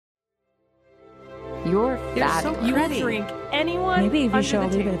You're fat. so You pretty. drink anyone? Maybe if you under show a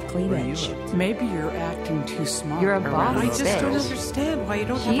the little table. bit of cleavage. Maybe you're acting too smart. You're a around boss I bitch. just don't understand why you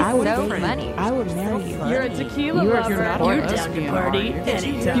don't She's have a so boyfriend. money. I would marry you. You're a tequila You're lover. not You're a down to lesbian, party are you?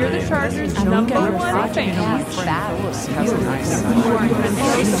 anytime. You're the Chargers' I don't number get your one project. fan. Yeah, fabulous. He's a nice guy.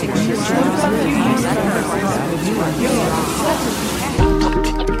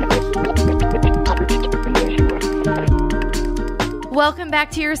 Welcome back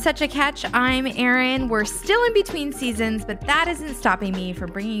to You're Such a Catch. I'm Erin. We're still in between seasons, but that isn't stopping me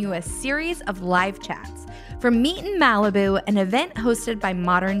from bringing you a series of live chats from Meet in Malibu, an event hosted by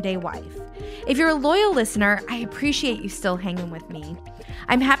Modern Day Wife. If you're a loyal listener, I appreciate you still hanging with me.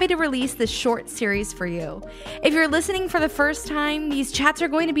 I'm happy to release this short series for you. If you're listening for the first time, these chats are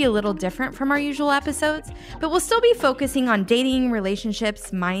going to be a little different from our usual episodes, but we'll still be focusing on dating,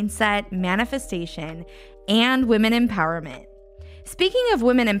 relationships, mindset, manifestation, and women empowerment. Speaking of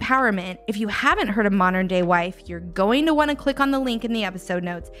women empowerment, if you haven't heard of Modern Day Wife, you're going to want to click on the link in the episode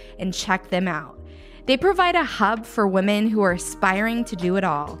notes and check them out. They provide a hub for women who are aspiring to do it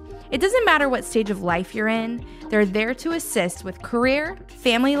all. It doesn't matter what stage of life you're in, they're there to assist with career,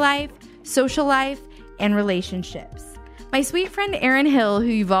 family life, social life, and relationships. My sweet friend Erin Hill, who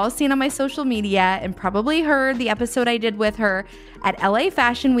you've all seen on my social media and probably heard the episode I did with her at LA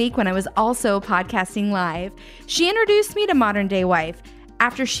Fashion Week when I was also podcasting live, she introduced me to Modern Day Wife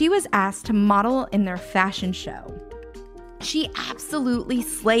after she was asked to model in their fashion show. She absolutely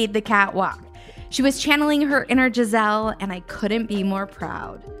slayed the catwalk. She was channeling her inner Giselle, and I couldn't be more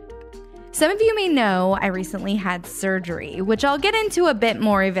proud. Some of you may know I recently had surgery, which I'll get into a bit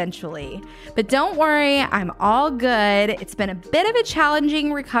more eventually. But don't worry, I'm all good. It's been a bit of a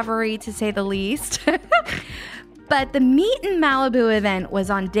challenging recovery, to say the least. But the Meet in Malibu event was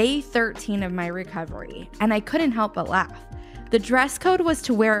on day 13 of my recovery, and I couldn't help but laugh. The dress code was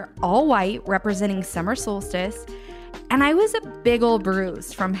to wear all white, representing summer solstice, and I was a big ol'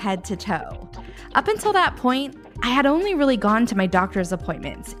 bruise from head to toe. Up until that point, I had only really gone to my doctor's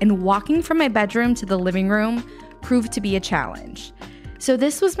appointments, and walking from my bedroom to the living room proved to be a challenge. So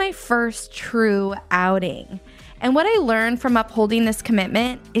this was my first true outing. And what I learned from upholding this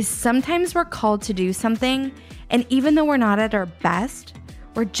commitment is sometimes we're called to do something, and even though we're not at our best,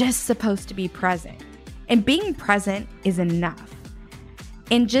 we're just supposed to be present. And being present is enough.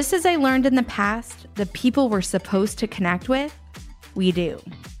 And just as I learned in the past, the people we're supposed to connect with, we do.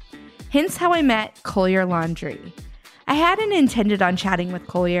 Hence how I met Collier Laundry. I hadn't intended on chatting with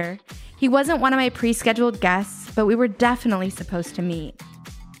Collier. He wasn't one of my pre-scheduled guests, but we were definitely supposed to meet.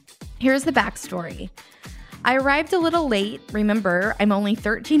 Here's the backstory. I arrived a little late. Remember, I'm only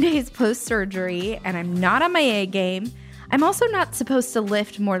 13 days post-surgery, and I'm not on my A game. I'm also not supposed to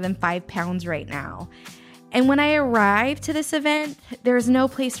lift more than 5 pounds right now. And when I arrived to this event, there was no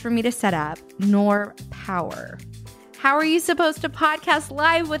place for me to set up, nor power. How are you supposed to podcast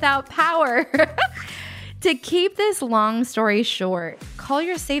live without power? To keep this long story short,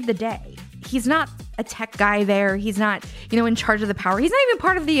 Collier saved the day. He's not a tech guy there. He's not, in charge of the power. He's not even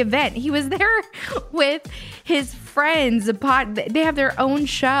part of the event. He was there with his friends. They have their own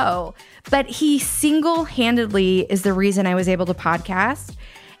show. But he single-handedly is the reason I was able to podcast.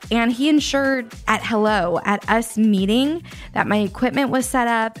 And he ensured at us meeting, that my equipment was set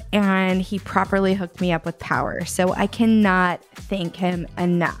up and he properly hooked me up with power. So I cannot thank him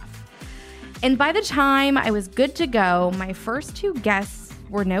enough. And by the time I was good to go, my first 2 guests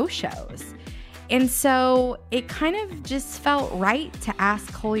were no-shows. And so it kind of just felt right to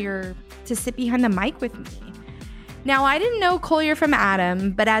ask Collier to sit behind the mic with me. Now, I didn't know Collier from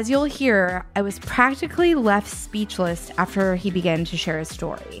Adam, but as you'll hear, I was practically left speechless after he began to share his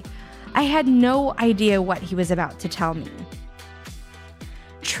story. I had no idea what he was about to tell me.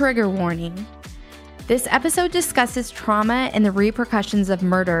 Trigger warning. This episode discusses trauma and the repercussions of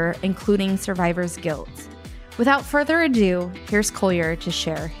murder, including survivor's guilt. Without further ado, here's Collier to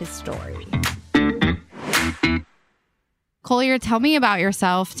share his story. Collier, tell me about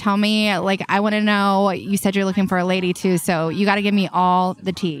yourself. Tell me, I want to know, you said you're looking for a lady too, so you got to give me all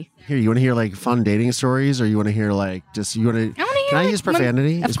the tea. Here, you want to hear fun dating stories, or you want to hear can I use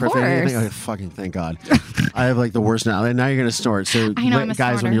profanity? Of Is profanity a course. thing? Oh, fucking thank God. I have the worst now. Now you're going to snort. So I know, I'm a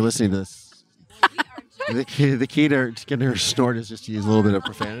guys, snorter. when you're listening to this, the key to getting her to snort is just to use a little bit of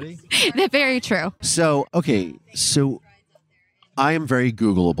profanity. Very true. So I am very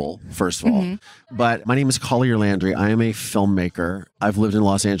Googleable, first of all. But my name is Collier Landry. I am a filmmaker. I've lived in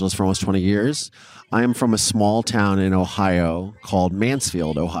Los Angeles for almost 20 years. I am from a small town in Ohio called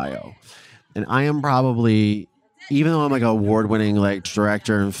Mansfield, Ohio. And I am probably, even though I'm an award-winning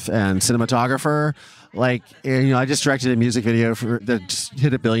director and cinematographer, Like, I just directed a music video that just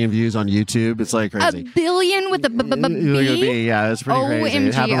hit 1 billion views on YouTube. It's like crazy. 1 billion with a B? Yeah, it's pretty crazy.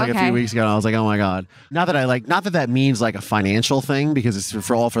 It happened like a few weeks ago, and I was like, oh my God. Not that means like a financial thing, because it's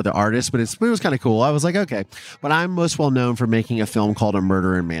for the artists, but it was kind of cool. I was like, okay. But I'm most well known for making a film called A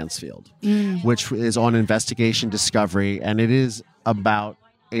Murder in Mansfield, which is on Investigation Discovery, and it is about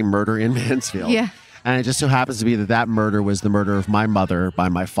a murder in Mansfield. Yeah. And it just so happens to be that murder was the murder of my mother by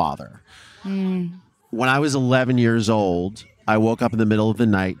my father. When I was 11 years old, I woke up in the middle of the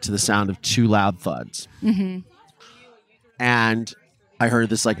night to the sound of 2 loud thuds. And I heard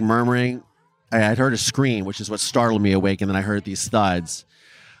this like murmuring. I had heard a scream, which is what startled me awake. And then I heard these thuds.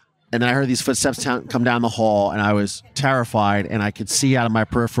 And then I heard these footsteps come down the hall, and I was terrified. And I could see out of my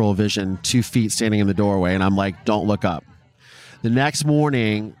peripheral vision 2 feet standing in the doorway. And I'm like, don't look up. The next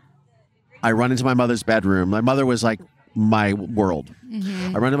morning, I run into my mother's bedroom. My mother was like my world.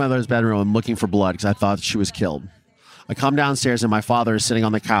 I run to my mother's bedroom. I'm looking for blood because I thought she was killed. I come downstairs, and my father is sitting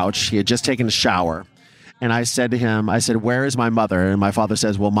on the couch. He had just taken a shower. And I said to him, where is my mother? And my father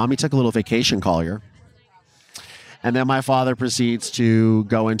says, well, Mommy took a little vacation, Collier. And then my father proceeds to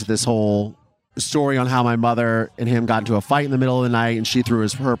go into this whole story on how my mother and him got into a fight in the middle of the night, and she threw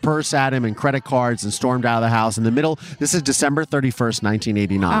her purse at him and credit cards and stormed out of the house in the middle. This is December 31st,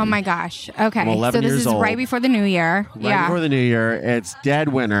 1989. Oh my gosh. Okay. I'm 11 so this years is old. right before the new year. Right before the new year. It's dead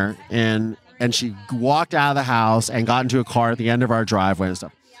winter, and she walked out of the house and got into a car at the end of our driveway and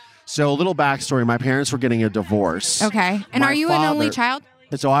stuff. So a little backstory, my parents were getting a divorce. Okay. And are you an only child?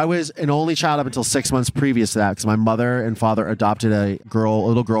 So I was an only child up until 6 months previous to that, because my mother and father adopted a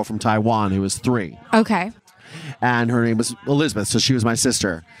little girl from Taiwan who was 3. Okay. And her name was Elizabeth, so she was my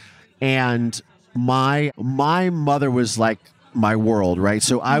sister. And my mother was like my world, right?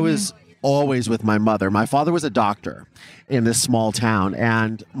 So I was always with my mother. My father was a doctor in this small town,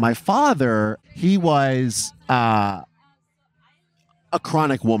 and my father, he was a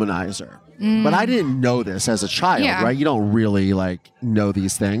chronic womanizer. But I didn't know this as a child, right? You don't really know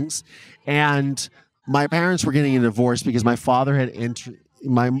these things. And my parents were getting a divorce because my father had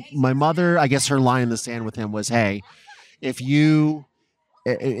my mother, I guess her line in the sand with him was, hey, if you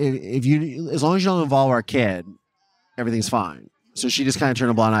as long as you don't involve our kid, everything's fine. So she just kind of turned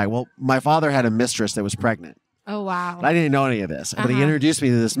a blind eye. Well, my father had a mistress that was pregnant. Oh, wow. But I didn't know any of this. But he introduced me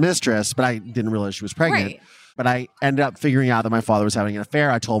to this mistress, but I didn't realize she was pregnant. Right. But I ended up figuring out that my father was having an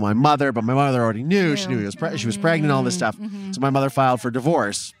affair. I told my mother, but my mother already knew. She knew she was pregnant, all this stuff. So my mother filed for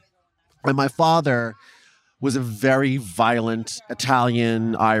divorce. And my father was a very violent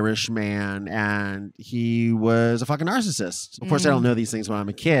Italian-Irish man, and he was a fucking narcissist. Of course, I don't know these things when I'm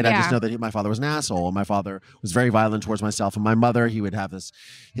a kid. I just know that my father was an asshole. My father was very violent towards myself and my mother. He would have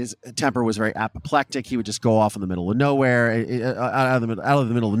his temper was very apoplectic. He would just go off in the middle of nowhere, out of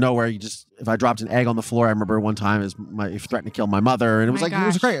the middle of nowhere. If I dropped an egg on the floor, I remember one time he threatened to kill my mother, and it was it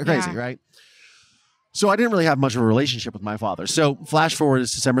was crazy, right? So I didn't really have much of a relationship with my father. So flash forward to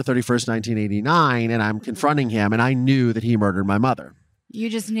December 31st, 1989, and I'm confronting him, and I knew that he murdered my mother. You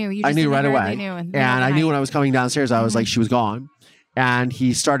just knew. I knew right away. And I knew when I was coming downstairs, I was like, she was gone. And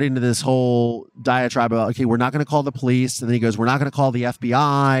he started into this whole diatribe about, okay, we're not going to call the police. And then he goes, we're not going to call the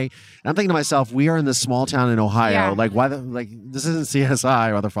FBI. And I'm thinking to myself, we are in this small town in Ohio. Yeah. Like, why this isn't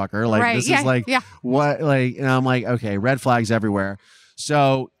CSI, motherfucker. Like, this is like, what? Like, and I'm like, okay, red flags everywhere.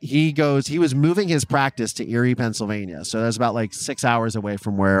 So he was moving his practice to Erie, Pennsylvania. So that's about 6 hours away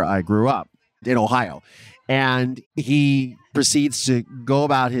from where I grew up in Ohio. And he proceeds to go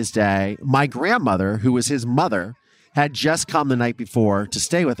about his day. My grandmother, who was his mother, had just come the night before to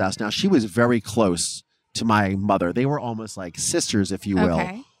stay with us. Now, she was very close to my mother. They were almost like sisters, if you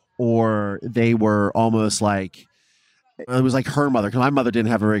will. Or they were almost like, it was like her mother, because my mother didn't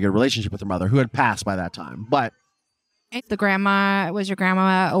have a very good relationship with her mother, who had passed by that time. But was your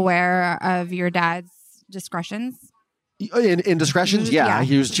grandma aware of your dad's discretions? Indiscretions? Yeah.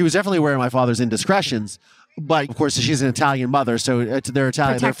 She was definitely aware of my father's indiscretions. But of course, she's an Italian mother, so they're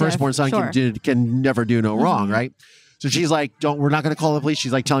Italian. Their firstborn son can never do no wrong, right? So she's like, we're not going to call the police.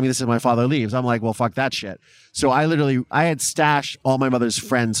 She's like telling me this is my father leaves. I'm like, well, fuck that shit. So I had stashed all my mother's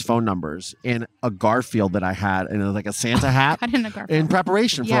friends' phone numbers in a Garfield that I had, and it was like a Santa hat in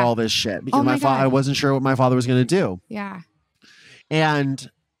preparation for all this shit, because I wasn't sure what my father was going to do. Yeah.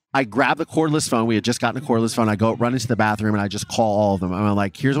 And I grabbed the cordless phone. We had just gotten a cordless phone. I run into the bathroom, and I just call all of them. I'm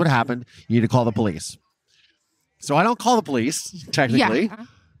like, here's what happened. You need to call the police. So I don't call the police, technically.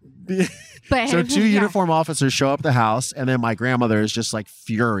 Yeah. So 2 uniform officers show up at the house, and then my grandmother is just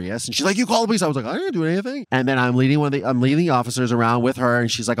furious, and she's like, "You call the police." I was like, "I didn't do anything." And then I'm leading the officers around with her,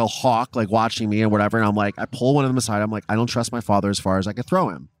 and she's like a hawk, watching me and whatever. And I'm like, I pull one of them aside. I'm like, I don't trust my father as far as I could throw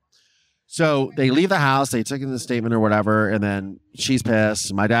him. So they leave the house, they took in the statement or whatever, and then she's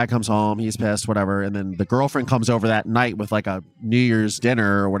pissed. My dad comes home, he's pissed, whatever. And then the girlfriend comes over that night with like a New Year's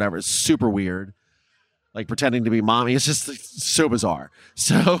dinner or whatever. It's super weird. Like pretending to be mommy. It's just so bizarre.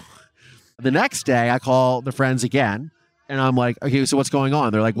 So the next day I call the friends again and I'm like, okay, so what's going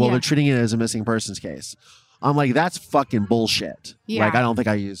on? They're like, well, they're treating it as a missing persons case. I'm like, that's fucking bullshit. Yeah. Like, I don't think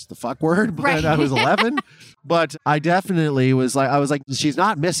I used the fuck word, but Right. I was 11. But I definitely was like, I was like, she's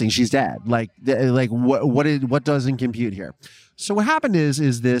not missing, she's dead. Like what doesn't compute here? So what happened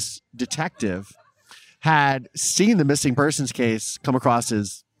is this detective had seen the missing persons case come across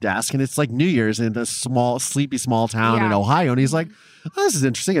his desk, and it's like New Year's in a sleepy small town in Ohio, and he's like, oh, this is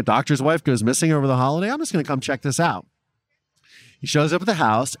interesting. A doctor's wife goes missing over the holiday. I'm just going to come check this out. He shows up at the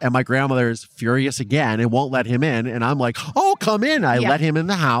house, and my grandmother's furious again and won't let him in. And I'm like, oh, come in. I let him in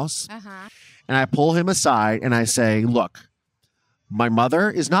the house, and I pull him aside, and I say, look, my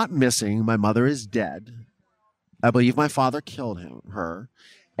mother is not missing. My mother is dead. I believe my father killed her.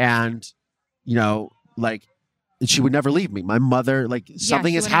 And, you know, like, she would never leave me. My mother, like,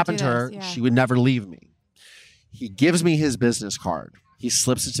 something has happened to her. She would never leave me. He gives me his business card. He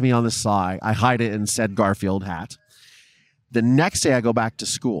slips it to me on the side. I hide it in said Garfield hat. The next day I go back to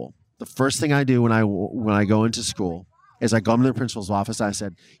school. The first thing I do when I go into school is I go into the principal's office. I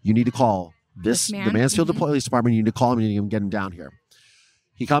said, you need to call the Mansfield Police Department. You need to call him. You need to get him down here.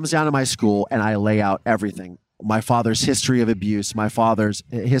 He comes down to my school and I lay out everything. My father's history of abuse, my father's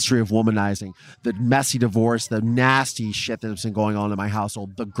history of womanizing, the messy divorce, the nasty shit that's been going on in my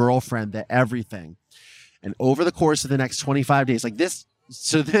household, the girlfriend, the everything. And over the course of the next 25 days, like this,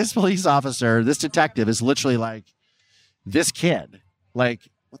 so this police officer, this detective is literally like, this kid, like,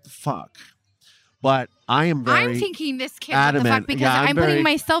 what the fuck? But I am very I'm thinking this kid, adamant. what the fuck? Because I'm putting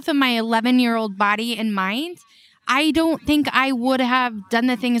myself in my 11-year-old body and mind. I don't think I would have done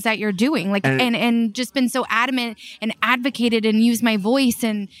the things that you're doing, like, and just been so adamant and advocated and used my voice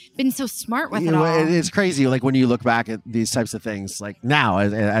and been so smart with it all. It's crazy, like when you look back at these types of things, like now,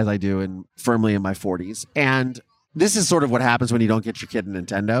 as I do, and firmly in my 40s, and this is sort of what happens when you don't get your kid a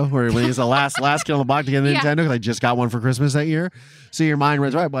Nintendo, or when he's the last kid on the block to get a Nintendo because I just got one for Christmas that year. So your mind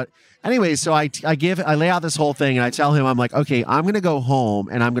runs right. But anyway, so I lay out this whole thing and I tell him, I'm like, okay, I'm going to go home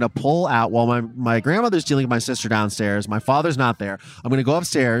and I'm going to pull out while my grandmother's dealing with my sister downstairs. My father's not there. I'm going to go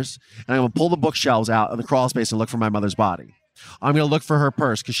upstairs and I'm going to pull the bookshelves out of the crawl space and look for my mother's body. I'm going to look for her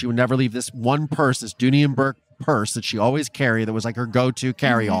purse because she would never leave this one purse, this Dooney and Burke purse that she always carried that was like her go-to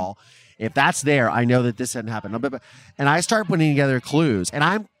carry-all. If that's there, I know that this hadn't happened. And I start putting together clues. And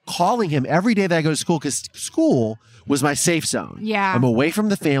I'm calling him every day that I go to school because school was my safe zone. Yeah. I'm away from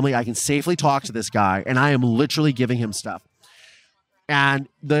the family. I can safely talk to this guy. And I am literally giving him stuff. And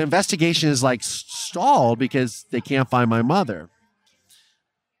the investigation is like stalled because they can't find my mother.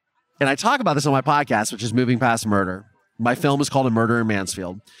 And I talk about this on my podcast, which is Moving Past Murder. My film is called A Murder in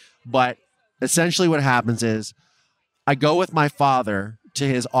Mansfield. But essentially what happens is I go with my father to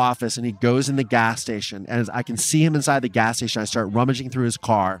his office and he goes in the gas station and I can see him inside the gas station. I start rummaging through his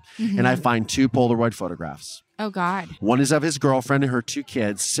car and I find 2 Polaroid photographs. Oh God. One is of his girlfriend and her 2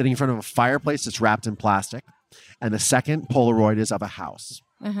 kids sitting in front of a fireplace that's wrapped in plastic. And the second Polaroid is of a house.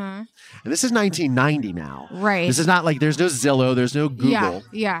 And this is 1990 now. Right. This is not like there's no Zillow, there's no Google.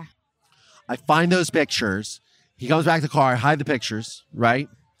 Yeah. I find those pictures. He comes back to the car. I hide the pictures, right?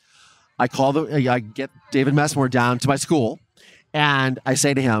 I get David Messmore down to my school. And I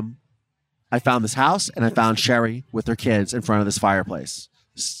say to him, I found this house and I found Sherry with her kids in front of this fireplace.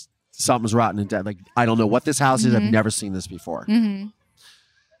 Something's rotten and dead. Like, I don't know what this house is. I've never seen this before.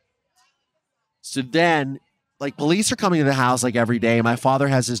 So then, like, police are coming to the house like every day. My father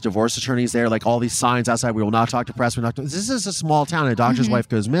has his divorce attorneys there, like all these signs outside. We will not talk to press. This is a small town. A doctor's wife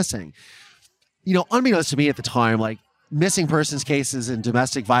goes missing. You know, unbeknownst to me at the time, like, missing persons cases and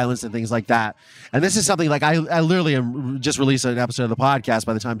domestic violence and things like that. And this is something like I literally am just released an episode of the podcast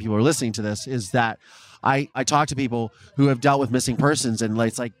by the time people are listening to this, is that I talk to people who have dealt with missing persons and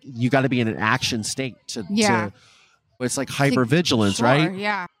it's like you got to be in an action state to it's like hypervigilance, right?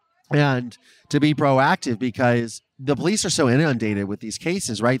 Yeah. And to be proactive because the police are so inundated with these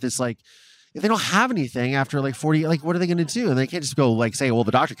cases, right? It's like if they don't have anything after like 40, like what are they going to do? And they can't just go like say, well,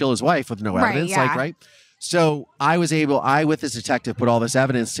 the doctor killed his wife with no evidence, like, right? So I with this detective put all this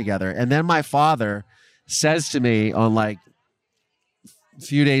evidence together. And then my father says to me on like a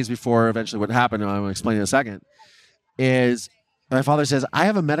few days before eventually what happened, I'm going to explain in a second, is my father says, I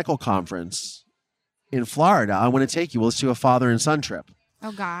have a medical conference in Florida. I want to take you. Let's do a father and son trip.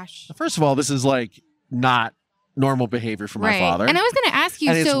 Oh gosh. First of all, this is like not normal behavior for my father. And I was going to ask you,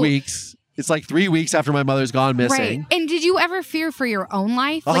 and it's weeks. It's like 3 weeks after my mother's gone missing. Right. And did you ever fear for your own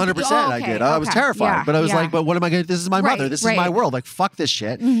life? 100% I did. I was terrified. Yeah, but I was yeah. like, but what am I going to do? This is my mother. This is my world. Like, fuck this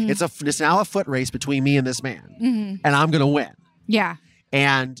shit. It's now a foot race between me and this man. And I'm going to win. Yeah.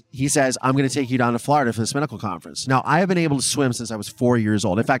 And he says, I'm going to take you down to Florida for this medical conference. Now, I have been able to swim since I was 4 years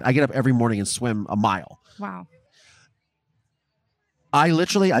old. In fact, I get up every morning and swim a mile. Wow. I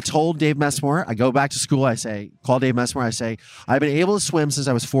told Dave Messmore, I go back to school, call Dave Messmore, I say, I've been able to swim since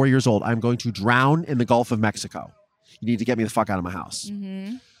I was 4 years old. I'm going to drown in the Gulf of Mexico. You need to get me the fuck out of my house.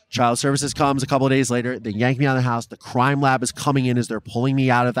 Child Services comes a couple of days later. They yank me out of the house. The crime lab is coming in as they're pulling me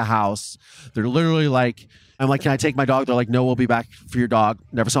out of the house. They're literally like, I'm like, can I take my dog? They're like, no, we'll be back for your dog.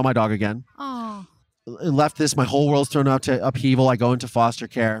 Never saw my dog again. Oh. Left this. My whole world's thrown up to upheaval. I go into foster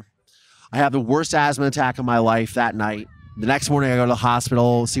care. I have the worst asthma attack of my life that night. The next morning, I go to the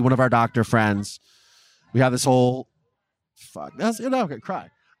hospital, see one of our doctor friends. We have this whole, I'm going to cry.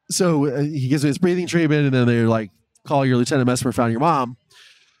 So he gives me this breathing treatment, and then they're like, call your Lieutenant Messmer, found your mom.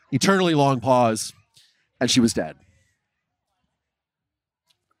 Eternally long pause, and she was dead.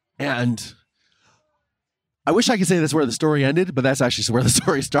 And I wish I could say that's where the story ended, but that's actually where the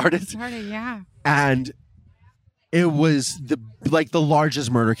story started. Yeah. And it was the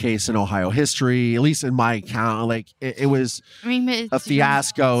largest murder case in Ohio history, at least in my account. Like it was a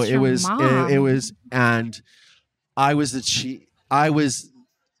fiasco. It was, and I was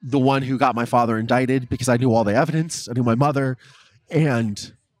the one who got my father indicted because I knew all the evidence. I knew my mother,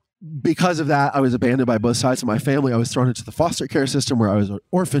 and because of that, I was abandoned by both sides of my family. I was thrown into the foster care system where I was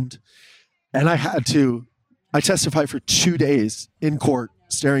orphaned, and I testified for 2 days in court,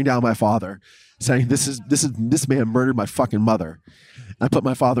 staring down my father, saying, this man murdered my fucking mother. I put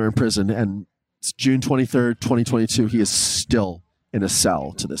my father in prison, and it's June 23rd, 2022. He is still in a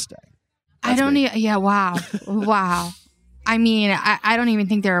cell to this day. Wow. Wow. I mean, I don't even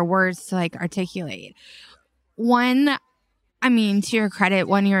think there are words to like articulate. One, I mean, to your credit,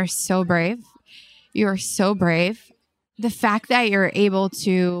 you're so brave. You're so brave. The fact that you're able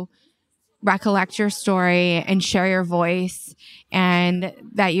to recollect your story and share your voice, and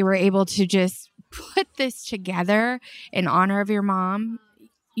that you were able to just put this together in honor of your mom.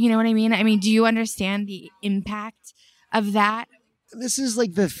 You know what I mean? I mean, do you understand the impact of that? This is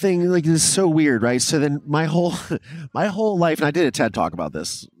like the thing, like this is so weird, right? So then my whole life, and I did a TED talk about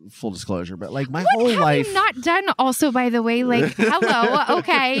this, full disclosure, but like my whole life. You not done also, by the way, like, hello,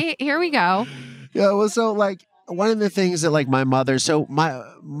 okay, here we go. Yeah, well, so like one of the things that like my mother, so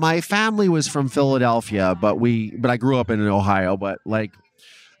my family was from Philadelphia, but I grew up in Ohio, but like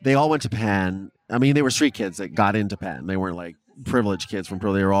they all went to Penn. I mean, they were street kids that got into Penn. They weren't like privileged kids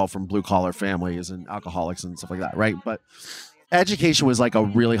they were all from blue collar families and alcoholics and stuff like that, right? But education was like a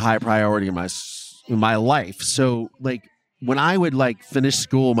really high priority in my life. So like when I would like finish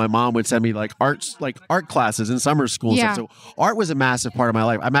school, my mom would send me like art classes in summer school. Yeah. And stuff. So art was a massive part of my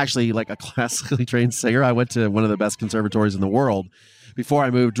life. I'm actually like a classically trained singer. I went to one of the best conservatories in the world before I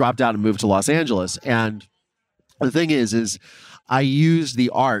dropped out and moved to Los Angeles. And the thing is I used the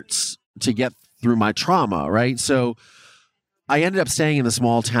arts to get through my trauma, right? So I ended up staying in the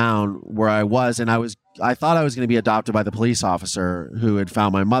small town where I was, and I thought I was going to be adopted by the police officer who had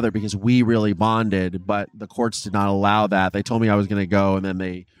found my mother because we really bonded, but the courts did not allow that. They told me I was going to go, and then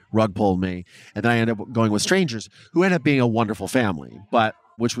they rug pulled me. And then I ended up going with strangers who ended up being a wonderful family, but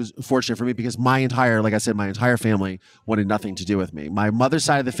which was fortunate for me because my entire family wanted nothing to do with me. My mother's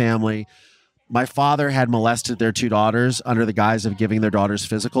side of the family, my father had molested their two daughters under the guise of giving their daughters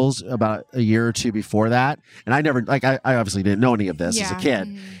physicals about a year or two before that. And I never, I obviously didn't know any of this as a kid.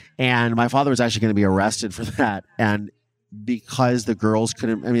 Mm-hmm. And my father was actually going to be arrested for that. And because the girls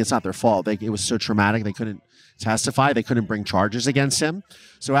couldn't, I mean, it's not their fault. It was so traumatic. They couldn't testify. They couldn't bring charges against him.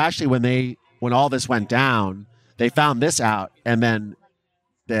 So actually when all this went down, they found this out. And then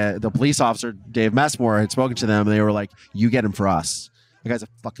the police officer, Dave Messmore, had spoken to them. And they were like, you get him for us. The guy's a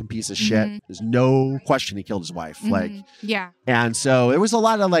fucking piece of shit. Mm-hmm. There's no question he killed his wife. Mm-hmm. Yeah. And so it was a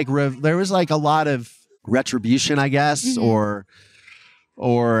lot of there was a lot of retribution, I guess, mm-hmm.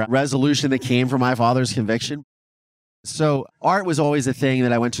 or resolution that came from my father's conviction. So art was always a thing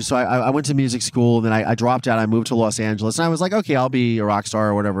that I went to. So I went to music school, and then I dropped out. I moved to Los Angeles, and I was like, okay, I'll be a rock star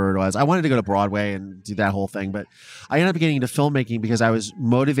or whatever it was. I wanted to go to Broadway and do that whole thing, but I ended up getting into filmmaking because I was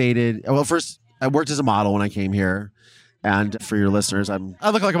motivated. Well, first I worked as a model when I came here. And for your listeners, I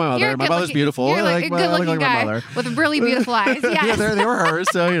look like my mother. My mother's beautiful. You're like a good-looking guy with really beautiful eyes. Yeah, they were hers.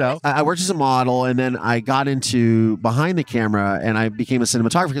 So, I worked as a model, and then I got into behind the camera, and I became a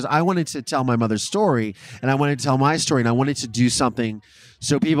cinematographer because I wanted to tell my mother's story, and I wanted to tell my story, and I wanted to do something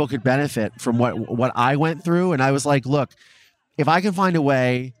so people could benefit from what I went through. And I was like, look, if I can find a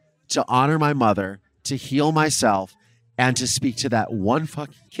way to honor my mother, to heal myself, and to speak to that one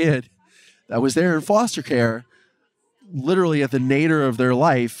fucking kid that was there in foster care, literally at the nadir of their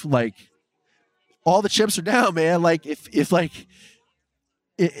life. Like, all the chips are down, man. Like, if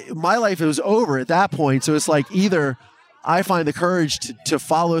my life, it was over at that point. So it's like, either I find the courage to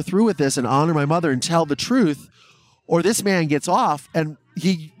follow through with this and honor my mother and tell the truth, or this man gets off and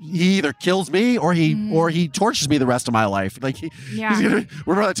he either kills me or he tortures me the rest of my life. Like, he's gonna,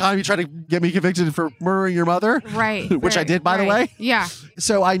 remember the time you tried to get me convicted for murdering your mother? Right. Which I did, by the way. Yeah.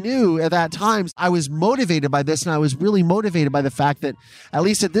 So I knew at that time I was motivated by this, and I was really motivated by the fact that, at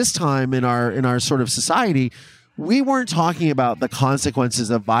least at this time in our sort of society, we weren't talking about the consequences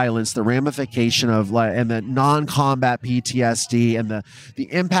of violence, the ramification of and the non-combat PTSD and the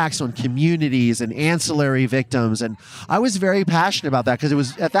impacts on communities and ancillary victims. And I was very passionate about that, because it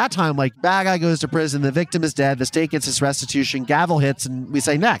was at that time like, bad guy goes to prison, the victim is dead, the state gets its restitution, gavel hits, and we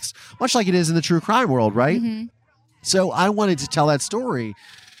say next, much like it is in the true crime world, right? Mm-hmm. So I wanted to tell that story.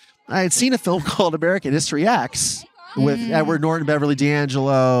 I had seen a film called American History X with Edward Norton, Beverly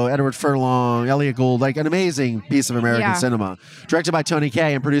D'Angelo, Edward Furlong, Elliot Gould, like an amazing piece of American cinema, directed by Tony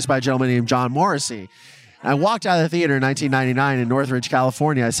Kaye and produced by a gentleman named John Morrissey. And I walked out of the theater in 1999 in Northridge,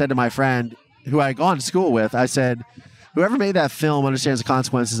 California. I said to my friend, who I had gone to school with, I said, whoever made that film understands the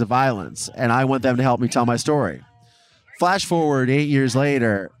consequences of violence, and I want them to help me tell my story. Flash forward 8 years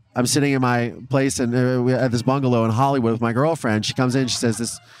later, I'm sitting in my place at this bungalow in Hollywood with my girlfriend. She comes in, she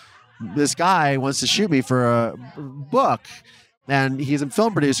says, this guy wants to shoot me for a book, and he's a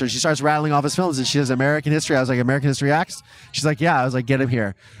film producer. She starts rattling off his films, and she says, American History. I was like, American History X? She's like, yeah. I was like, get him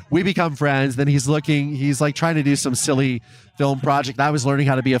here. We become friends. Then he's like trying to do some silly film project. I was learning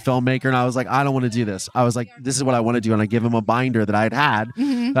how to be a filmmaker, and I was like, I don't want to do this. I was like, this is what I want to do. And I give him a binder that I had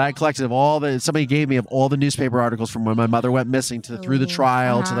that I collected of somebody gave me of all the newspaper articles from when my mother went missing through the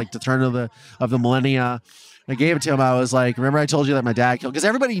trial to like the turn of the millennia. I gave it to him. I was like, remember I told you that my dad killed? Because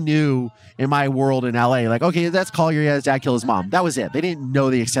everybody knew in my world in LA, like, okay, that's Collier. Yeah, his dad killed his mom. That was it. They didn't know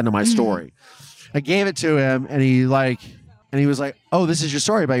the extent of my story. I gave it to him, and he was like, oh, this is your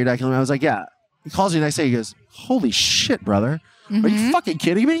story about your dad killing me. I was like, yeah. He calls me the next day. He goes, holy shit, brother. Are you fucking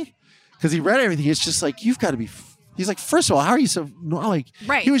kidding me? Because he read everything. It's just like, you've got to be. He's like, first of all, how are you so like?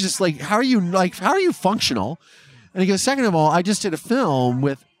 Right. He was just like, how are you functional? And he goes, second of all, I just did a film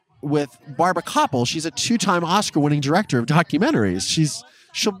with Barbara Koppel. She's a 2-time Oscar-winning director of documentaries.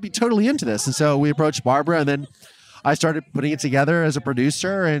 She'll be totally into this. And so we approached Barbara, and then I started putting it together as a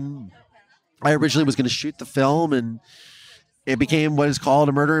producer. And I originally was going to shoot the film, and it became what is called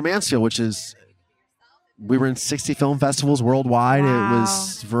A Murder in Mansfield, which is, we were in 60 film festivals worldwide. Wow. It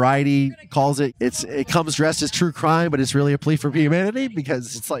was, Variety calls it, it comes dressed as true crime, but it's really a plea for humanity,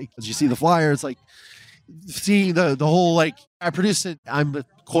 because it's like, as you see the flyer, it's like seeing the whole, like, I produced it. I'm the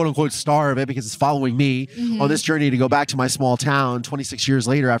quote unquote star of it because it's following me on this journey to go back to my small town 26 years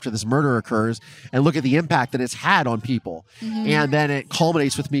later after this murder occurs, and look at the impact that it's had on people. And then it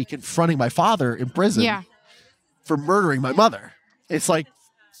culminates with me confronting my father in prison for murdering my mother. It's like,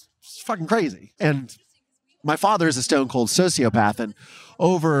 it's fucking crazy. And my father is a stone cold sociopath. And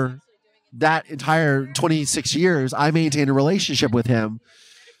over that entire 26 years, I maintained a relationship with him.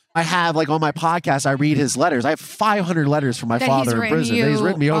 I have, like, on my podcast, I read his letters. I have 500 letters from my father in prison that he's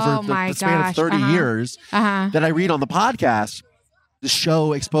written me over the span of 30 years that I read on the podcast. The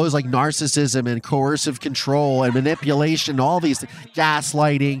show exposed, like, narcissism and coercive control and manipulation, all these things,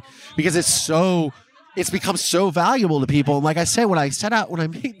 gaslighting, because it's become so valuable to people. And like I said, when I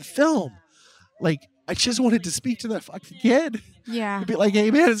made the film, like, I just wanted to speak to that fucking kid. Yeah. And be like,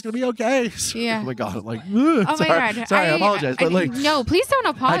 hey, man, it's going to be okay. Yeah. Oh, my God. I'm like, oh, my God. Sorry, I apologize. But, like, no, please don't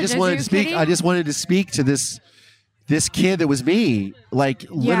apologize. I just wanted to speak to this kid that was me, like,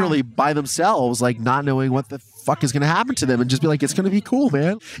 literally by themselves, like, not knowing what the fuck is going to happen to them, and just be like, it's going to be cool,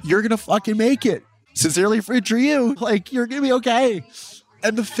 man. You're going to fucking make it. Sincerely for you. Like, you're going to be okay.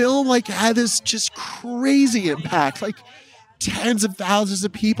 And the film, like, had this just crazy impact. Like, tens of thousands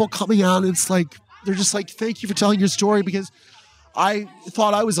of people coming out, and it's like, they're just like, thank you for telling your story, because I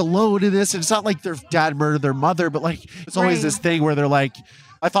thought I was alone in this. And it's not like their dad murdered their mother, but, like, it's always this thing where they're like,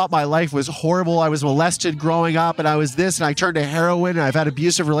 I thought my life was horrible. I was molested growing up, and I was this, and I turned to heroin, and I've had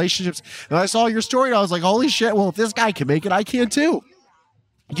abusive relationships. And I saw your story, and I was like, holy shit, well, if this guy can make it, I can too.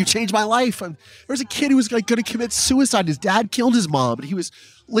 You changed my life. There was a kid who was, like, going to commit suicide. His dad killed his mom, and he was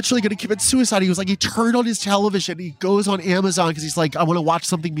literally going to commit suicide. He was like, he turned on his television. He goes on Amazon because he's like, I want to watch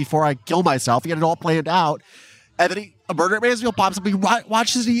something before I kill myself. He had it all planned out. And then A Murder at Mansfield pops up. He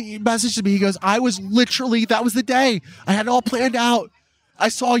watches, he messages me. He goes, that was the day. I had it all planned out. I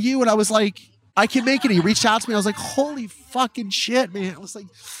saw you, and I was like, I can make it. He reached out to me. I was like, holy fucking shit, man. I was like,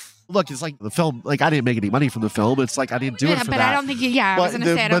 look, it's like the film, like I didn't make any money from the film. It's like I didn't do it for but that. I don't think I was going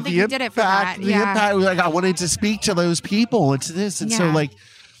to say, I don't think you did it for that. The impact, like I wanted to speak to those people and to this. And so like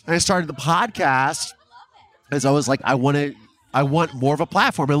I started the podcast as I was like, I want more of a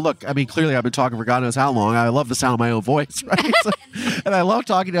platform. And look, I mean, clearly I've been talking for God knows how long. I love the sound of my own voice, right? And I love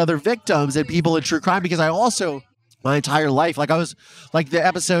talking to other victims and people in true crime because I also, my entire life, like I was, like the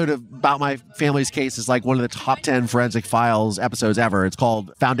episode about my family's case is like one of the top 10 Forensic Files episodes ever. It's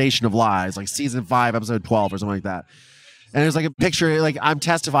called Foundation of Lies, like season 5, episode 12 or something like that. And there's like a picture, like I'm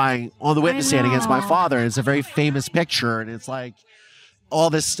testifying on the witness stand against my father. And it's a very famous picture. And it's like all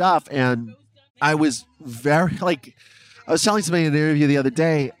this stuff. And I was very like, I was telling somebody in an interview the other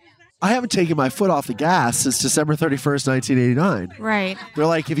day, I haven't taken my foot off the gas since December 31st, 1989. Right. They're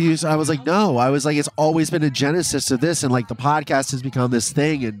like, I was like, no. I was like, it's always been a genesis of this. And like the podcast has become this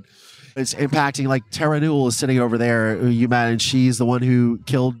thing and it's impacting. Like Tara Newell is sitting over there, who you met, and she's the one who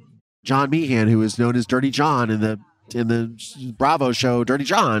killed John Meehan, who is known as Dirty John in the Bravo show Dirty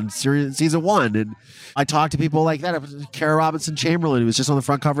John, season 1. And I talked to people like that. Kara Robinson Chamberlain, who was just on the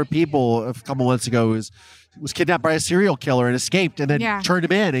front cover of People a couple months ago, was kidnapped by a serial killer and escaped and then turned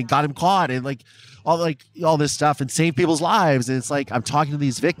him in and got him caught and like all this stuff and saved people's lives. And it's like I'm talking to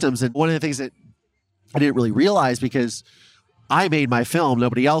these victims, and one of the things that I didn't really realize, because I made my film,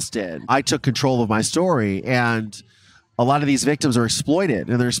 nobody else did. I took control of my story, and a lot of these victims are exploited,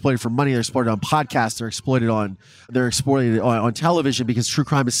 and they're exploited for money. They're exploited on podcasts. They're exploited on television, because true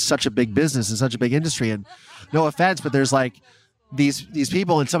crime is such a big business and such a big industry. And no offense, but there's like these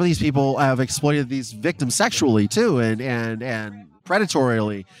people, and some of these people have exploited these victims sexually too, and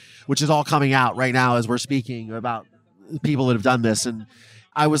predatorily, which is all coming out right now as we're speaking about people that have done this. And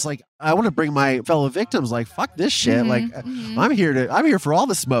I was like, I want to bring my fellow victims, like, fuck this shit. I'm here for all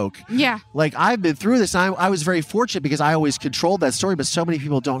the smoke. Yeah. Like I've been through this. And I was very fortunate because I always controlled that story, but so many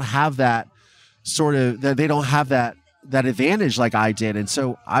people don't have that they don't have that advantage like I did. And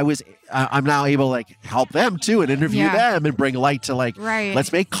so I'm now able to like help them too and interview them and bring light to like,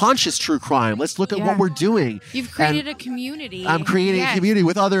 let's make conscious true crime. Let's look at what we're doing. You've created a community. I'm creating a community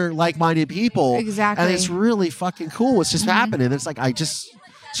with other like-minded people. Exactly. And it's really fucking cool. It's just happening. It's like, I just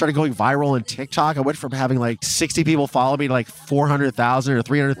started going viral on TikTok. I went from having like 60 people follow me to like 400,000 or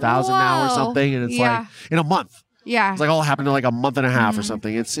 300,000 now or something. And it's like in a month. Yeah. It's like all happened in like a month and a half or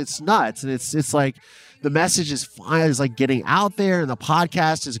something. It's nuts. And it's like, the message is fine. It's like getting out there, and the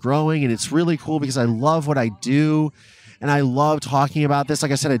podcast is growing, and it's really cool because I love what I do, and I love talking about this.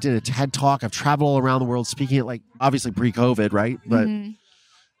 Like I said, I did a TED Talk. I've traveled all around the world speaking at, like, obviously pre-COVID, right? But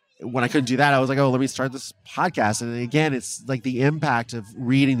when I couldn't do that, I was like, oh, let me start this podcast. And again, it's like the impact of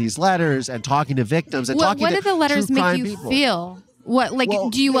reading these letters and talking to victims and talking to what do the letters true make crime you people. feel? What, like,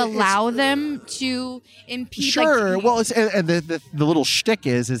 do you allow them to impede? Sure. Like, well, the little shtick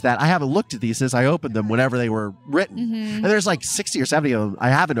is that I haven't looked at these since I opened them whenever they were written. And there's like 60 or 70 of them I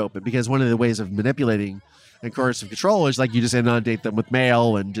haven't opened, because one of the ways of manipulating and coercive control is like you just inundate them with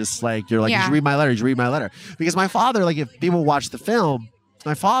mail and just like, you're like, you should read my letter, you should read my letter. Because my father, like if people watch the film,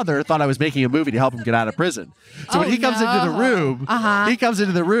 my father thought I was making a movie to help him get out of prison. So when he comes into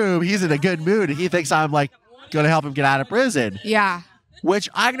the room, he's in a good mood and he thinks I'm like, going to help him get out of prison. Yeah. Which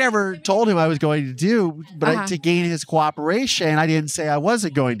I never told him I was going to do, but to gain his cooperation, I didn't say I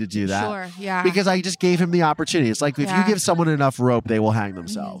wasn't going to do that. Sure, yeah. Because I just gave him the opportunity. It's like if you give someone enough rope, they will hang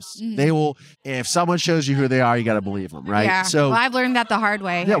themselves. They will. If someone shows you who they are, you got to believe them, right? Yeah. So I've learned that the hard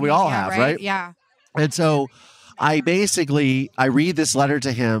way. Yeah, we all have, right? Yeah. And so I read this letter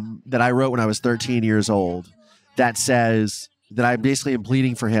to him that I wrote when I was 13 years old that says that I basically am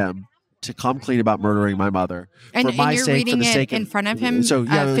pleading for him to come clean about murdering my mother. And for my you're sake, reading for the it sake in front of him So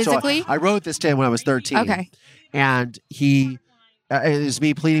physically? I wrote this to him when I was 13. Okay. And it is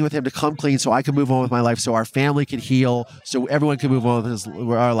me pleading with him to come clean so I can move on with my life, so our family can heal, so everyone can move on with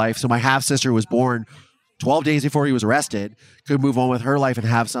our life. So my half-sister was born 12 days before he was arrested, could move on with her life and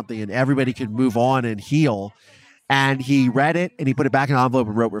have something, and everybody could move on and heal. And he read it, and he put it back in an envelope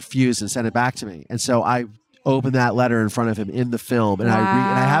and wrote refuse and sent it back to me. And so I opened that letter in front of him in the film, and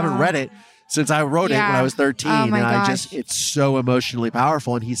I haven't read it since I wrote it when I was 13. Oh my gosh. It's so emotionally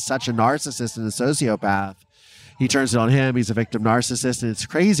powerful, and he's such a narcissist and a sociopath. He turns it on him. He's a victim narcissist, and it's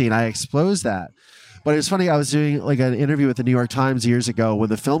crazy, and I exposed that. But it's funny, I was doing like an interview with the New York Times years ago when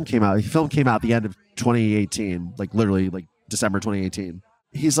the film came out. The film came out at the end of 2018, like literally like December 2018.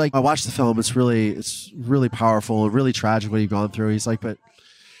 He's like, I watched the film. It's really powerful and really tragic what you've gone through. He's like,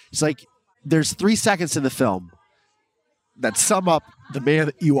 there's 3 seconds in the film that sum up the man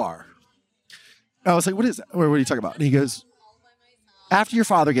that you are. I was like, what is that? What are you talking about? And he goes, after your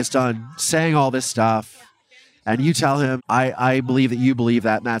father gets done saying all this stuff And you tell him, I believe that you believe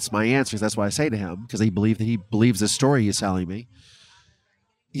that, and that's my answer. That's what I say to him, because he believes the story he's telling me.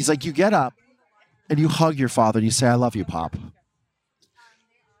 He's like, you get up and you hug your father and you say, I love you, Pop.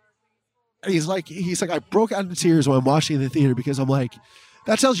 And he's like, I broke out into tears when I'm watching in the theater because I'm like,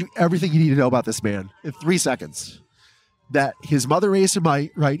 that tells you everything you need to know about this man in 3 seconds. That his mother raised him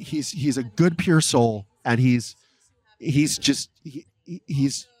right. He's a good, pure soul, and he's just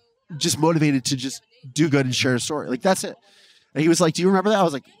motivated to just do good and share a story. Like, that's it. And he was like, do you remember that? I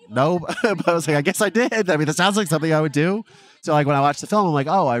was like, no. But I was like, I guess I did. I mean, that sounds like something I would do. So like when I watched the film, I'm like,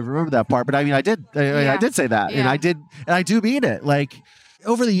 oh, I remember that part. But I mean, I did say that. Yeah. And I do mean it. Like,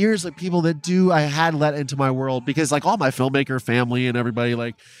 over the years, like people that I had let into my world, because like all my filmmaker family and everybody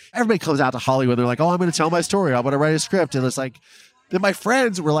comes out to Hollywood. They're like, oh, I'm going to tell my story. I'm going to write a script. And it's like, then my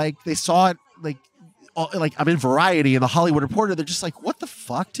friends were like, they saw it like I'm in Variety and the Hollywood Reporter. They're just like, what the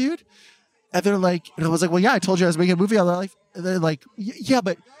fuck, dude? And they're like, and I was like, well, yeah, I told you I was making a movie. They're like, yeah,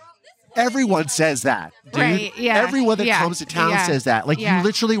 but everyone says that, dude. Right, yeah, Everyone that comes to town says that. Like, you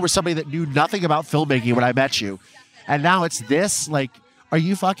literally were somebody that knew nothing about filmmaking when I met you. And now it's this, like, are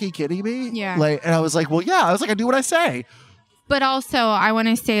you fucking kidding me? Yeah. Like, and I was like, well, yeah. I was like, I do what I say. But also, I want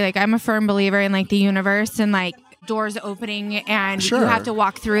to say, like, I'm a firm believer in, like, the universe and, like, doors opening, and you have to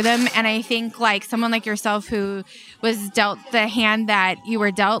walk through them. And I think, like, someone like yourself who was dealt the hand that you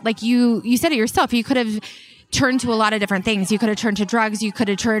were dealt, like, you said it yourself, you could have turned to a lot of different things. You could have turned to drugs. You could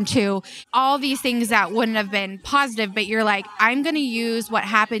have turned to all these things that wouldn't have been positive. But you're like, I'm going to use what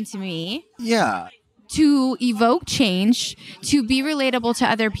happened to me. Yeah. To evoke change, to be relatable to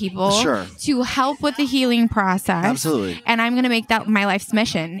other people, to help with the healing process. Absolutely. And I'm going to make that my life's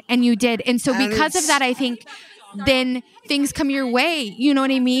mission. And you did. And so because of that, I think then things come your way. You know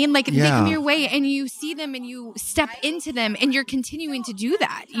what I mean? Like, they come your way and you see them and you step into them and you're continuing to do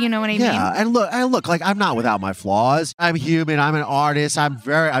that. You know what I mean? Yeah. And look, like, I'm not without my flaws. I'm human. I'm an artist. I'm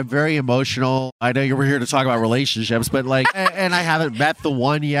very emotional. I know you were here to talk about relationships, but like, and I haven't met the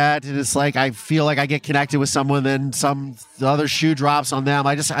one yet. And it's like, I feel like I get connected with someone, then the other shoe drops on them.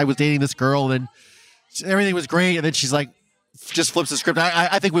 I was dating this girl and then everything was great. And then she's like, just flips the script.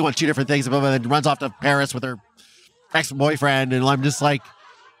 I think we want 2 different things, but then runs off to Paris with her ex-boyfriend, and I'm just like,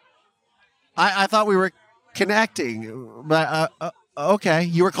 I thought we were connecting, but okay,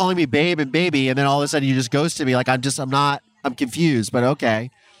 you were calling me babe and baby, and then all of a sudden you just ghosted me. Like, I'm confused, but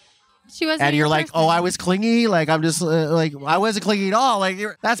okay. She wasn't. And you're like, oh, I was clingy. Like, I'm just like, I wasn't clingy at all. Like,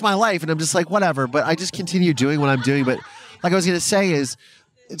 that's my life, and I'm just like, whatever. But I just continue doing what I'm doing. But like I was gonna say is,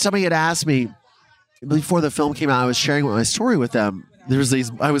 somebody had asked me before the film came out. I was sharing my story with them.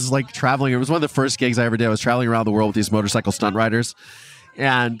 I was like traveling. It was one of the first gigs I ever did. I was traveling around the world with these motorcycle stunt riders.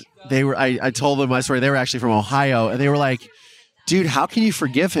 And I told them my story. They were actually from Ohio. And they were like, dude, how can you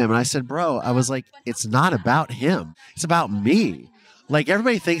forgive him? And I said, bro, I was like, it's not about him. It's about me. Like,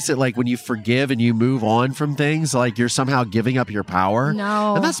 everybody thinks that, like, when you forgive and you move on from things, like, you're somehow giving up your power.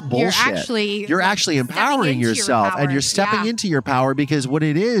 No. And that's bullshit. You're actually empowering yourself. And you're stepping into your power, because what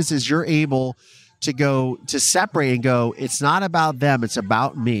it is you're able to go to separate and go, it's not about them, it's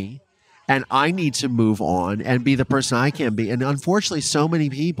about me, and I need to move on and be the person I can be. And unfortunately, so many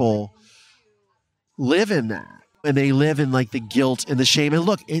people live in that, and they live in like the guilt and the shame. And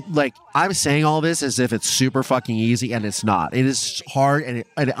look, I'm saying all this as if it's super fucking easy, and it's not. It is hard, and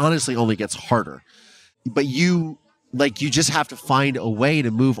it honestly only gets harder. But you just have to find a way to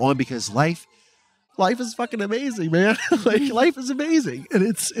move on, because life is fucking amazing, man. Like, life is amazing, and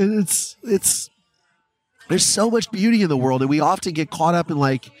it's there's so much beauty in the world, and we often get caught up in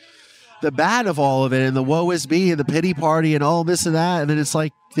like the bad of all of it, and the woe is me, and the pity party, and all this and that. And then it's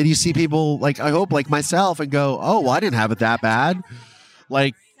like, then you see people like, I hope, like myself, and go, oh, well, I didn't have it that bad.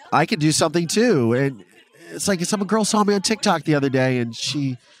 Like, I could do something too. And it's like, some girl saw me on TikTok the other day, and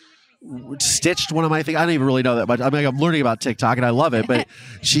she stitched one of my things. I don't even really know that much. I mean, I'm learning about TikTok and I love it, but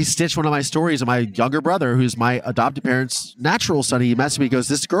she stitched one of my stories, and my younger brother, who's my adopted parents' natural son, he messaged me, he goes,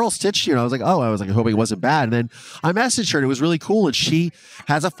 this girl stitched you. And I was like, hoping it wasn't bad. And then I messaged her, and it was really cool. And she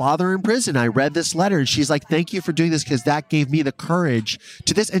has a father in prison. I read this letter, and she's like, thank you for doing this, because that gave me the courage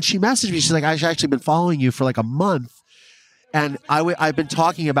to this. And she messaged me, she's like, I've actually been following you for like a month. And I've been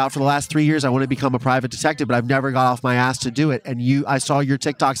talking about for the last 3 years, I want to become a private detective, but I've never got off my ass to do it. And I saw your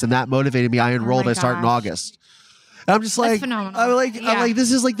TikToks, and that motivated me. I enrolled. I start in August. And I'm just like, phenomenal. I'm like,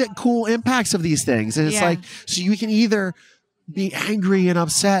 this is like the cool impacts of these things. And it's like, so you can either be angry and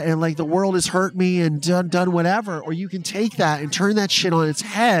upset and like the world has hurt me and done whatever. Or you can take that and turn that shit on its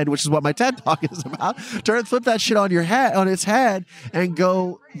head, which is what my TED Talk is about. Flip that shit on its head and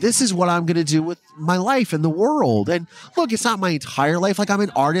go, this is what I'm going to do with my life and the world. And look, it's not my entire life. Like, I'm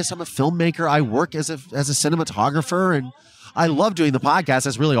an artist. I'm a filmmaker. I work as a cinematographer, and I love doing the podcast.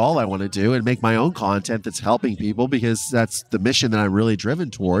 That's really all I want to do, and make my own content that's helping people, because that's the mission that I'm really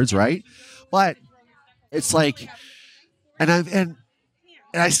driven towards. Right. But it's like, and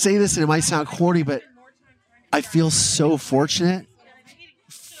I say this and it might sound corny, but I feel so fortunate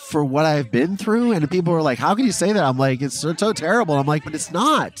for what I've been through. And people are like, how can you say that? I'm like, it's so terrible. I'm like, but it's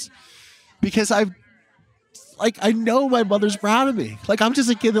not, because I know my mother's proud of me. Like, I'm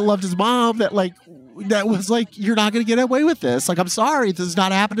just a kid that loved his mom, that was like, you're not going to get away with this. Like, I'm sorry, this is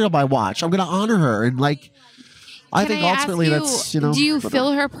not happening on my watch. I'm going to honor her. And like, I think ultimately that's, do you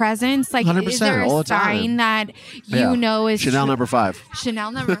feel her presence? Like, 100%, is there all a the time. sign that you know is Chanel number 5?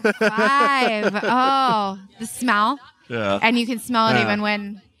 Chanel number 5. Oh, the smell. Yeah. And you can smell it even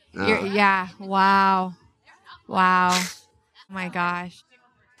when you're, wow. Oh my gosh.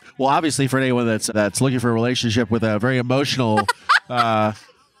 Well, obviously, for anyone that's looking for a relationship with a very emotional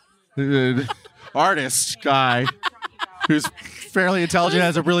artist guy who's fairly intelligent,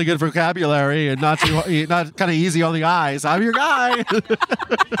 has a really good vocabulary, and not kind of easy on the eyes, I'm your guy.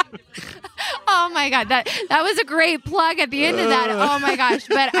 Oh my God, that was a great plug at the end of that. Oh my gosh.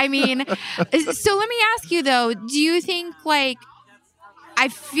 But I mean, so let me ask you though, do you think, like, I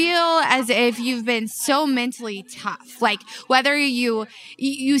feel as if you've been so mentally tough, like whether you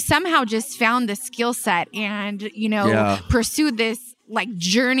somehow just found the skill set and, pursued this like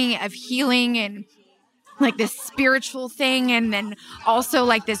journey of healing and like this spiritual thing, and then also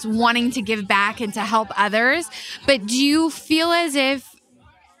like this wanting to give back and to help others. But do you feel as if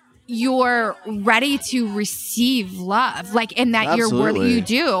you're ready to receive love, like in that Absolutely. you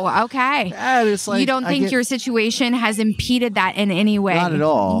do? Okay. Yeah, it's like, you don't think your situation has impeded that in any way? Not at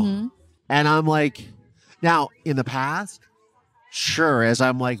all. Mm-hmm. And I'm like, now in the past, sure, as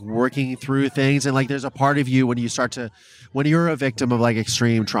I'm like working through things, and like there's a part of you when you're a victim of like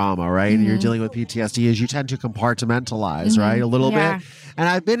extreme trauma, right? And you're dealing with PTSD, is you tend to compartmentalize, right? A little bit. And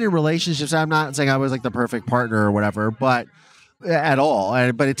I've been in relationships, I'm not saying I was like the perfect partner or whatever, but at all.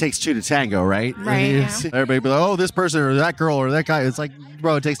 But it takes 2 to tango, right? Right. Yeah. Everybody be like, oh, this person or that girl or that guy. It's like,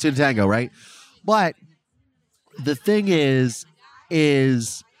 bro, it takes 2 to tango, right? But the thing is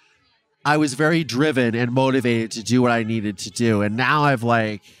I was very driven and motivated to do what I needed to do. And now I've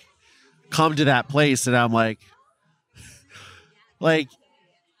like come to that place that I'm like,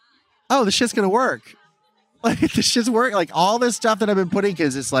 oh, this shit's going to work. Like, this shit's work. Like, all this stuff that I've been putting,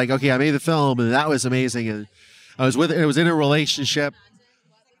 because it's like, okay, I made the film and that was amazing. And it was in a relationship,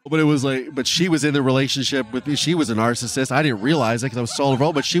 but she was in the relationship with me. She was a narcissist. I didn't realize it because I was so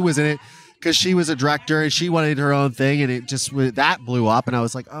involved, but she was in it because she was a director and she wanted her own thing. And it just, that blew up. And I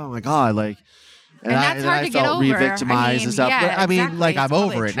was like, oh my God, like, and that's hard to get over. Re-victimized and stuff. Yeah, but, exactly. like, I'm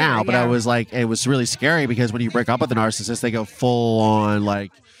over it now. But I was like, it was really scary because when you break up with a narcissist, they go full on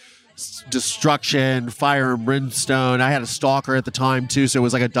like destruction, fire and brimstone. I had a stalker at the time too, so it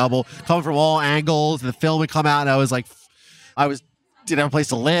was like a double coming from all angles. The film would come out, and I was like, didn't have a place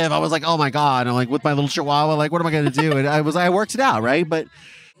to live. I was like, oh my God. And I'm like, with my little chihuahua, like, what am I going to do? And I worked it out, right? But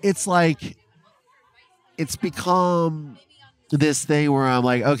it's like, it's become this thing where I'm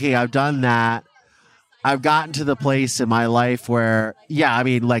like, okay, I've done that. I've gotten to the place in my life where, yeah, I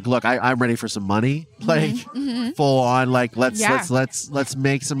mean, like, look, I'm ready for some money, like full on, like, let's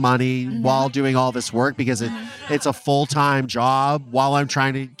make some money while doing all this work, because it's a full-time job while I'm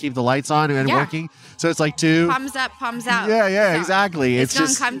trying to keep the lights on and working. So it's like palms up, palms out. Yeah, exactly. It's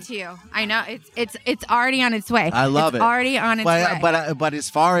gonna come to you. I know it's already on its way. I love it. Already on its way. But as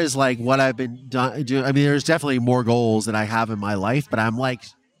far as like what I've been doing, I mean, there's definitely more goals that I have in my life, but I'm like,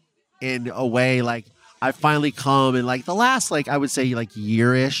 in a way, like, I finally come in like the last, like, I would say like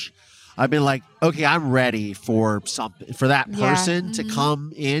year-ish, I've been like, okay, I'm ready for something, for that person to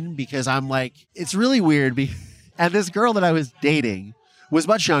come in, because I'm like, it's really weird. And this girl that I was dating was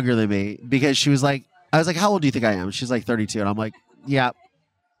much younger than me, because she was like, I was like, how old do you think I am? She's like 32. And I'm like, yeah,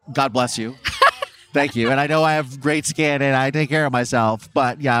 God bless you. Thank you. And I know I have great skin and I take care of myself,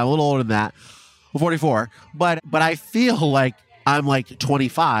 but yeah, I'm a little older than that. I'm 44. But I feel like I'm like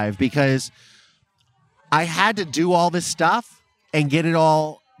 25, because I had to do all this stuff and get it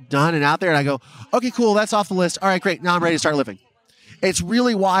all done and out there. And I go, okay, cool. That's off the list. All right, great. Now I'm ready to start living. It's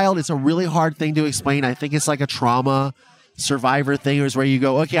really wild. It's a really hard thing to explain. I think it's like a trauma Survivor thing where you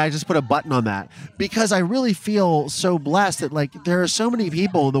go, okay, I just put a button on that, because I really feel so blessed that like there are so many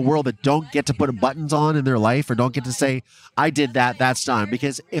people in the world that don't get to put buttons on in their life or don't get to say, I did that, that's done.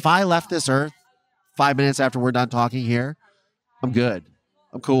 Because if I left this earth 5 minutes after we're done talking here, I'm good.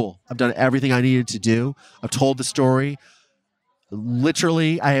 I'm cool. I've done everything I needed to do. I've told the story.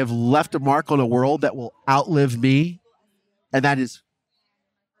 Literally, I have left a mark on a world that will outlive me. And that is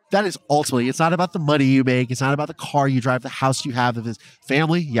ultimately, it's not about the money you make. It's not about the car you drive, the house you have. If it's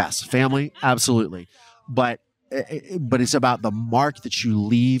family, yes. Family, absolutely. But it's about the mark that you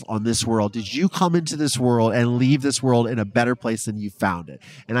leave on this world. Did you come into this world and leave this world in a better place than you found it?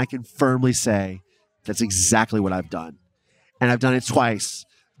 And I can firmly say that's exactly what I've done. And I've done it twice.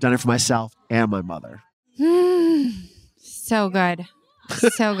 I've done it for myself and my mother. So good.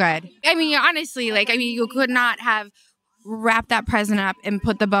 So good. I mean, honestly, you could not have wrapped that present up and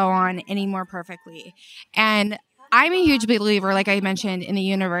put the bow on any more perfectly. And I'm a huge believer, like I mentioned, in the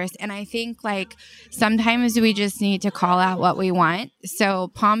universe. And I think like sometimes we just need to call out what we want.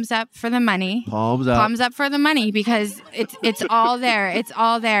 So palms up for the money. Palms up. Palms up for the money, because it's all there. It's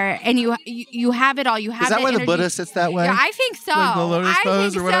all there. And you have it all. You have Is that why energy. the Buddha sits that way? Yeah, I think so. Like the lotus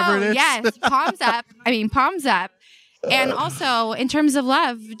pose or whatever it is? Yes. Palms up. Palms up. And also, in terms of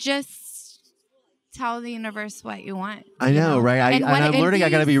love, just tell the universe what you want. I know, right? I'm learning I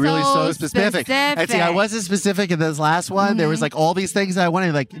got to be really so specific. And see, I wasn't specific in this last one. Mm-hmm. There was like all these things that I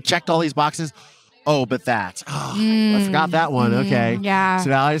wanted, like checked all these boxes. Oh, but that. Oh, I forgot that one. Okay. Yeah.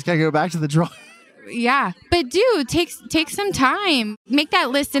 So now I just got to go back to the drawing. Yeah. But dude, take some time. Make that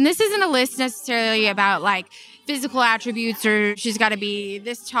list. And this isn't a list necessarily about like physical attributes or she's got to be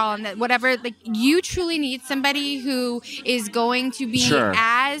this tall and that, whatever. Like you truly need somebody who is going to be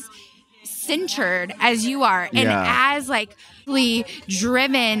as centered as you are and as like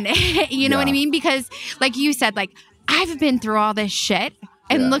driven, you know what I mean? Because like you said, like I've been through all this shit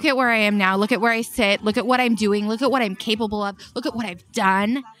and look at where I am now. Look at where I sit. Look at what I'm doing. Look at what I'm capable of. Look at what I've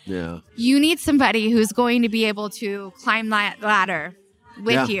done. Yeah. You need somebody who's going to be able to climb that ladder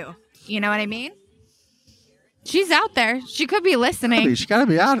with you. You know what I mean? She's out there. She could be listening. She's got to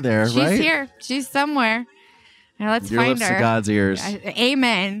be out there, She's right? She's here. She's somewhere. Now let's Your find lips her. to God's ears.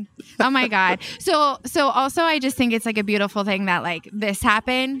 Amen. Oh my God. So also I just think it's like a beautiful thing that like this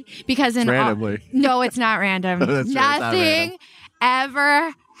happened because randomly. No, it's not random. That's Nothing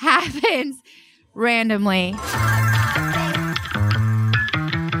ever happens randomly.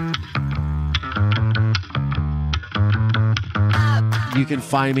 You can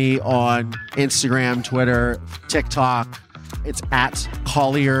find me on Instagram, Twitter, TikTok. It's at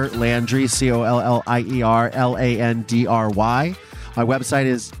Collier Landry, COLLIERLANDRY. My website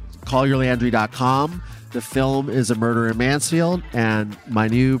is collierlandry.com. The film is A Murder in Mansfield. And my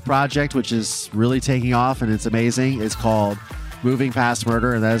new project, which is really taking off and it's amazing, is called Moving Past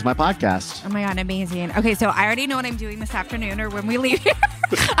Murder. And that is my podcast. Oh my God, amazing. Okay, so I already know what I'm doing this afternoon or when we leave here.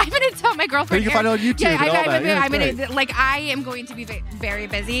 I'm going to tell my girlfriend. You can find it on YouTube. Yeah, I am going to be very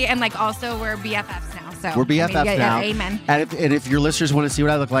busy. And like also we're BFFs now. So we're BFFs now. Amen. And if your listeners want to see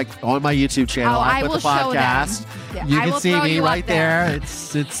what I look like on my YouTube channel, I put the podcast. You can see me right there.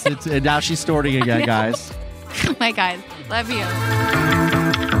 It's and now she's snorting again, guys. My God, love you.